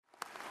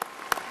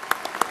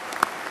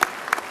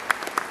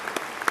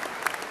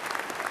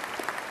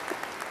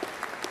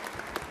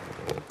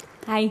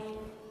Hi.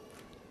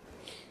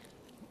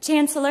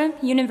 Chancellor,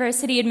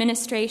 University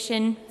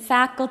Administration,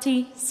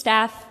 faculty,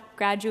 staff,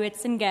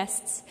 graduates, and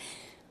guests,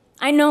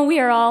 I know we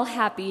are all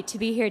happy to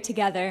be here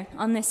together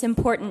on this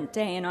important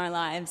day in our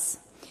lives.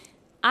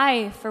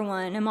 I, for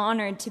one, am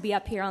honored to be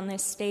up here on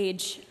this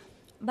stage,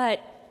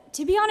 but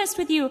to be honest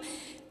with you,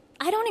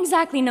 I don't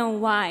exactly know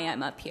why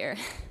I'm up here.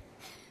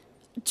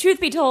 Truth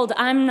be told,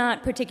 I'm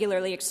not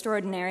particularly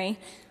extraordinary.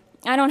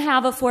 I don't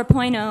have a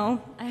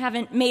 4.0. I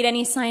haven't made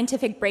any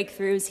scientific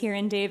breakthroughs here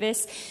in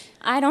Davis.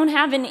 I don't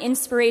have an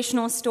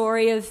inspirational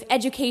story of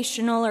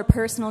educational or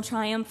personal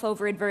triumph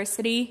over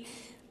adversity.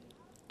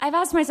 I've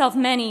asked myself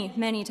many,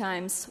 many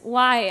times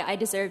why I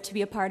deserve to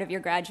be a part of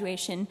your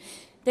graduation,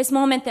 this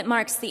moment that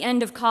marks the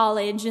end of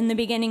college and the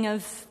beginning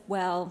of,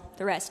 well,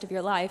 the rest of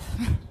your life.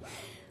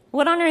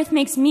 What on earth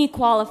makes me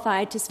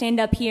qualified to stand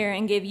up here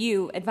and give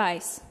you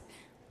advice?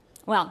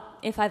 Well,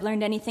 if I've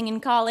learned anything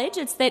in college,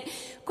 it's that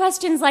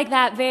questions like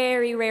that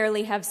very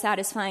rarely have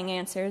satisfying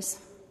answers.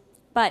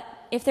 But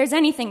if there's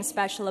anything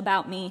special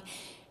about me,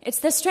 it's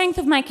the strength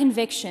of my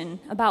conviction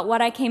about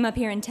what I came up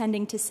here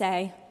intending to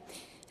say.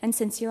 And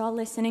since you're all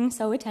listening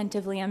so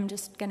attentively, I'm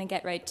just going to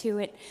get right to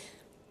it.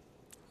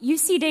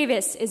 UC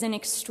Davis is an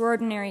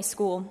extraordinary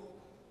school.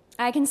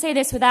 I can say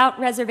this without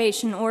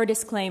reservation or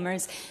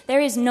disclaimers. There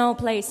is no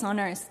place on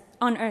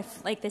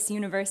earth like this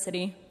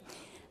university.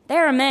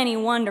 There are many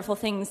wonderful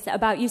things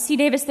about UC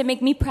Davis that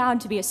make me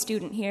proud to be a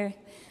student here.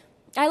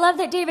 I love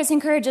that Davis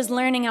encourages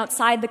learning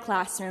outside the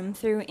classroom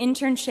through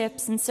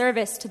internships and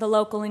service to the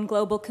local and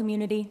global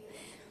community.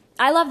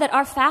 I love that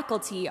our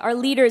faculty are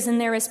leaders in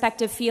their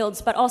respective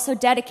fields, but also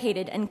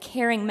dedicated and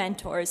caring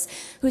mentors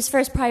whose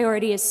first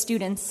priority is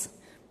students.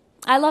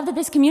 I love that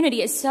this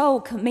community is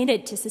so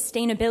committed to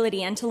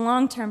sustainability and to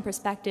long-term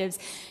perspectives.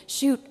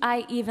 Shoot,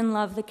 I even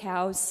love the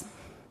cows.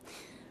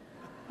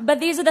 But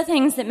these are the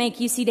things that make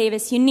UC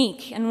Davis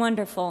unique and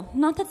wonderful,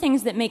 not the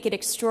things that make it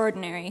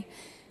extraordinary.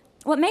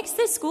 What makes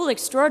this school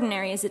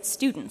extraordinary is its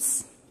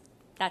students.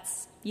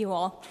 That's you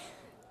all.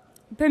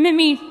 Permit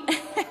me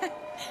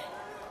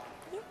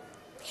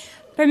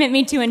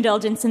to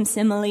indulge in some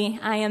simile.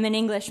 I am an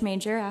English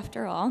major,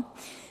 after all.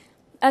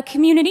 A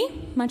community,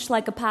 much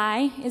like a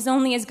pie, is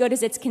only as good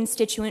as its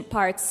constituent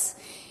parts.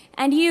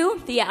 And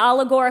you, the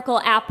allegorical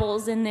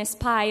apples in this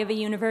pie of a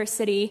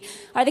university,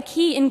 are the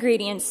key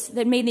ingredients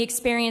that made the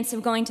experience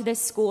of going to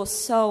this school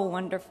so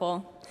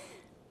wonderful.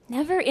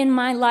 Never in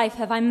my life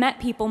have I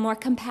met people more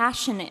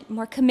compassionate,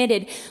 more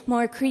committed,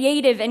 more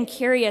creative and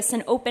curious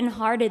and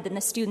open-hearted than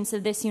the students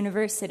of this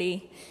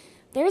university.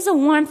 There is a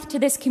warmth to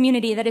this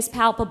community that is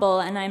palpable,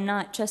 and I'm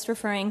not just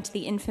referring to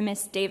the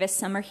infamous Davis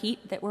summer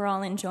heat that we're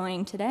all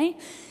enjoying today.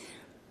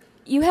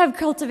 You have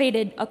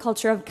cultivated a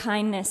culture of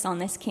kindness on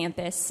this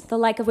campus, the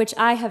like of which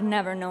I have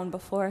never known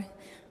before.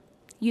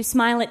 You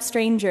smile at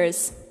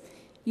strangers.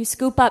 You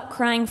scoop up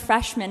crying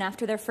freshmen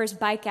after their first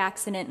bike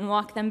accident and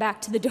walk them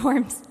back to the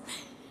dorms.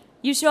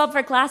 You show up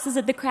for classes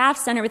at the craft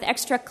center with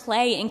extra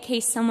clay in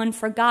case someone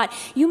forgot.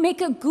 You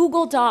make a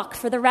Google Doc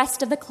for the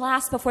rest of the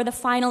class before the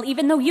final,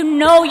 even though you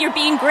know you're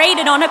being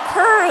graded on a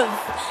curve.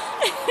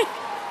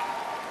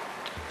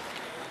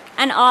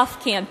 And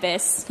off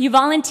campus, you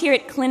volunteer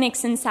at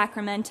clinics in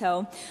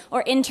Sacramento,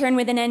 or intern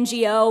with an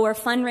NGO, or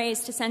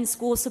fundraise to send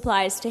school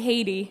supplies to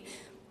Haiti.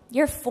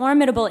 Your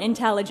formidable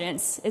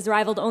intelligence is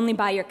rivaled only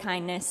by your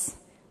kindness.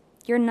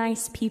 You're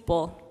nice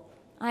people.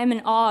 I'm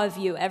in awe of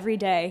you every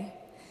day.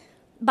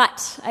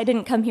 But I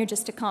didn't come here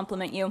just to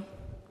compliment you.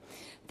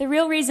 The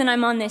real reason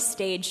I'm on this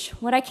stage,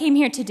 what I came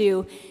here to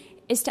do,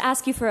 is to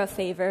ask you for a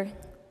favor.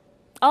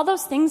 All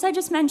those things I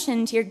just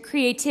mentioned, your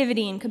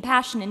creativity and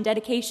compassion and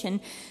dedication,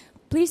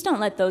 please don't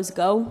let those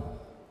go.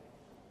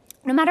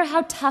 No matter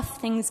how tough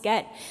things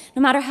get,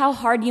 no matter how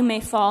hard you may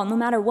fall, no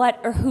matter what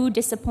or who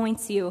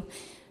disappoints you,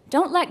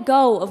 don't let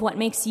go of what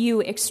makes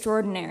you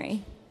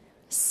extraordinary.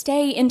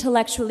 Stay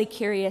intellectually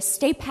curious,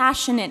 stay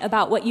passionate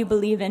about what you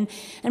believe in,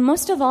 and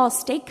most of all,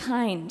 stay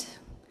kind.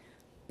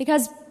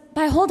 Because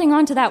by holding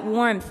on to that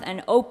warmth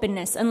and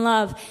openness and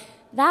love,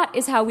 that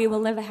is how we will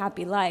live a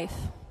happy life.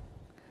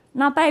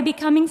 Not by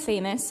becoming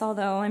famous,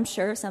 although I'm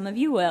sure some of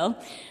you will.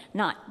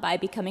 Not by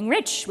becoming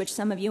rich, which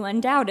some of you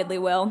undoubtedly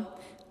will.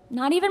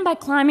 Not even by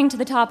climbing to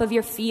the top of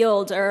your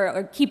field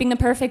or keeping the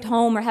perfect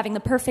home or having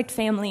the perfect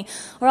family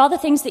or all the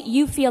things that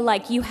you feel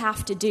like you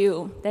have to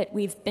do, that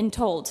we've been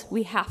told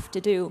we have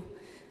to do.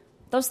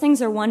 Those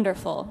things are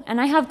wonderful,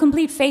 and I have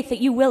complete faith that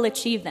you will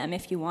achieve them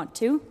if you want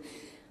to.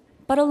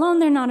 But alone,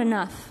 they're not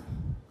enough.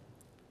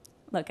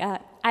 Look, I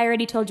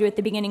already told you at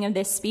the beginning of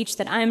this speech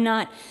that I'm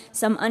not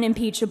some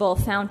unimpeachable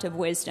fount of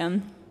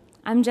wisdom.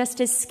 I'm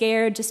just as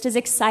scared, just as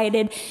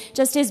excited,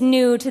 just as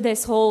new to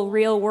this whole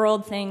real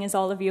world thing as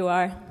all of you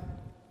are.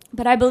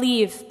 But I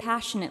believe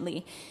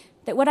passionately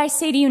that what I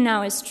say to you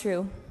now is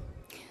true.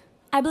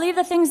 I believe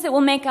the things that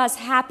will make us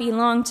happy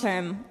long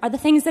term are the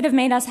things that have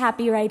made us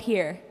happy right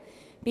here.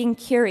 Being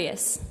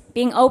curious,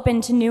 being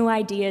open to new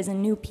ideas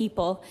and new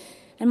people,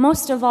 and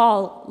most of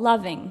all,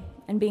 loving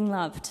and being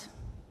loved.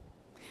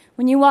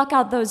 When you walk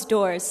out those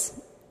doors,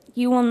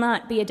 you will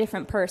not be a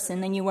different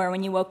person than you were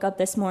when you woke up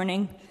this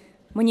morning.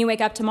 When you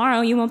wake up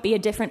tomorrow, you won't be a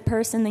different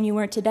person than you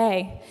were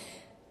today.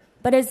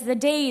 But as the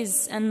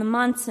days and the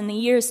months and the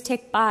years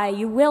tick by,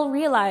 you will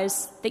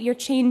realize that you're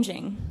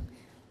changing,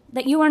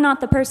 that you are not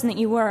the person that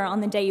you were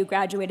on the day you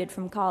graduated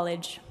from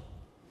college.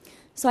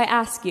 So I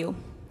ask you,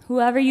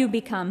 whoever you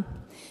become,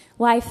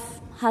 wife,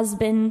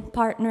 husband,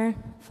 partner,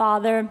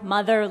 father,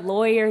 mother,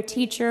 lawyer,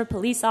 teacher,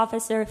 police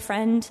officer,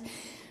 friend,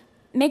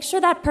 make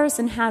sure that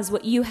person has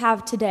what you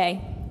have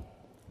today: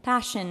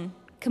 passion,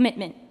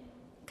 commitment,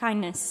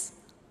 kindness,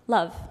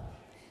 love.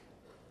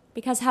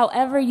 Because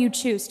however you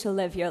choose to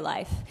live your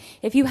life,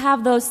 if you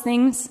have those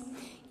things,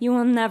 you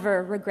will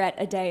never regret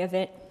a day of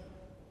it.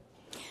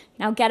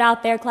 Now get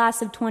out there,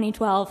 class of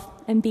 2012,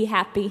 and be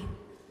happy.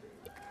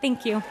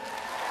 Thank you.